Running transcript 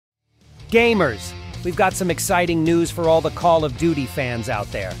Gamers, we've got some exciting news for all the Call of Duty fans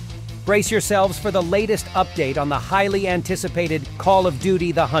out there. Brace yourselves for the latest update on the highly anticipated Call of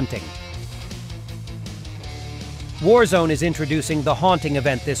Duty: The Hunting. Warzone is introducing the Haunting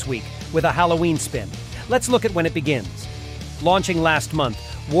event this week with a Halloween spin. Let's look at when it begins. Launching last month,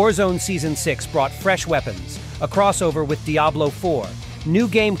 Warzone Season 6 brought fresh weapons, a crossover with Diablo 4, new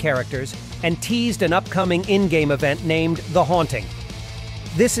game characters, and teased an upcoming in-game event named The Haunting.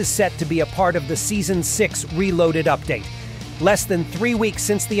 This is set to be a part of the Season 6 Reloaded update. Less than 3 weeks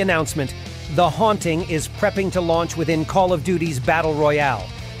since the announcement, The Haunting is prepping to launch within Call of Duty's Battle Royale,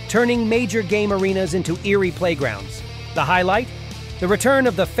 turning major game arenas into eerie playgrounds. The highlight? The return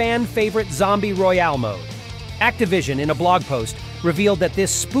of the fan-favorite Zombie Royale mode. Activision, in a blog post, revealed that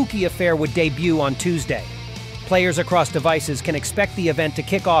this spooky affair would debut on Tuesday. Players across devices can expect the event to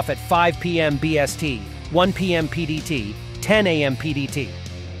kick off at 5 p.m. BST, 1 p.m. PDT, 10 a.m. PDT.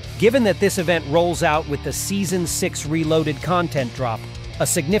 Given that this event rolls out with the Season 6 Reloaded content drop, a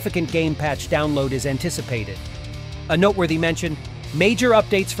significant game patch download is anticipated. A noteworthy mention, major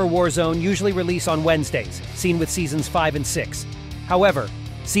updates for Warzone usually release on Wednesdays, seen with Seasons 5 and 6. However,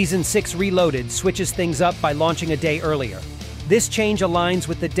 Season 6 Reloaded switches things up by launching a day earlier. This change aligns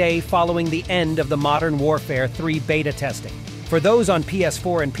with the day following the end of the Modern Warfare 3 beta testing. For those on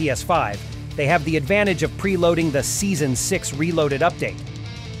PS4 and PS5, they have the advantage of preloading the Season 6 Reloaded update.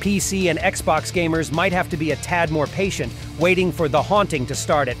 PC and Xbox gamers might have to be a tad more patient, waiting for The Haunting to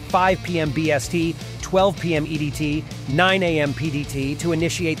start at 5 p.m. BST, 12 p.m. EDT, 9 a.m. PDT to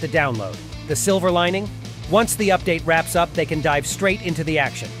initiate the download. The silver lining? Once the update wraps up, they can dive straight into the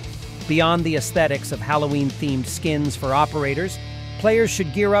action. Beyond the aesthetics of Halloween-themed skins for operators, players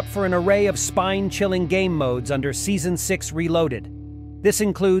should gear up for an array of spine-chilling game modes under Season 6 Reloaded. This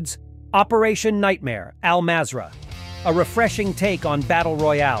includes Operation Nightmare, Al-Mazrah, a refreshing take on Battle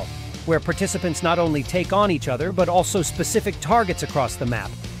Royale, where participants not only take on each other, but also specific targets across the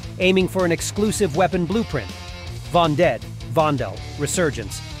map, aiming for an exclusive weapon blueprint. Vendetta, Vondel,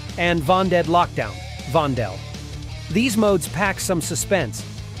 Resurgence, and Vendetta Lockdown, Vondel. These modes pack some suspense.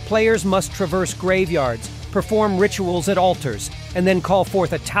 Players must traverse graveyards, perform rituals at altars, and then call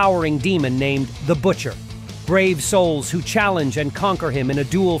forth a towering demon named the Butcher. Brave souls who challenge and conquer him in a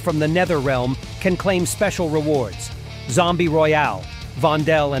duel from the Netherrealm can claim special rewards. Zombie Royale,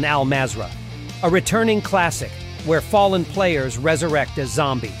 Vondel and Al-Mazrah, a returning classic where fallen players resurrect as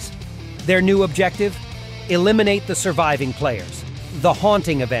zombies. Their new objective? Eliminate the surviving players. The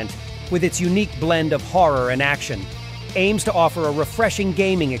Haunting event, with its unique blend of horror and action, aims to offer a refreshing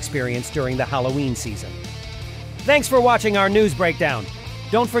gaming experience during the Halloween season. Thanks for watching our news breakdown.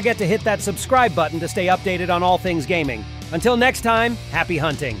 Don't forget to hit that subscribe button to stay updated on all things gaming. Until next time, happy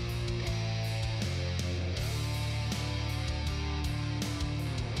hunting!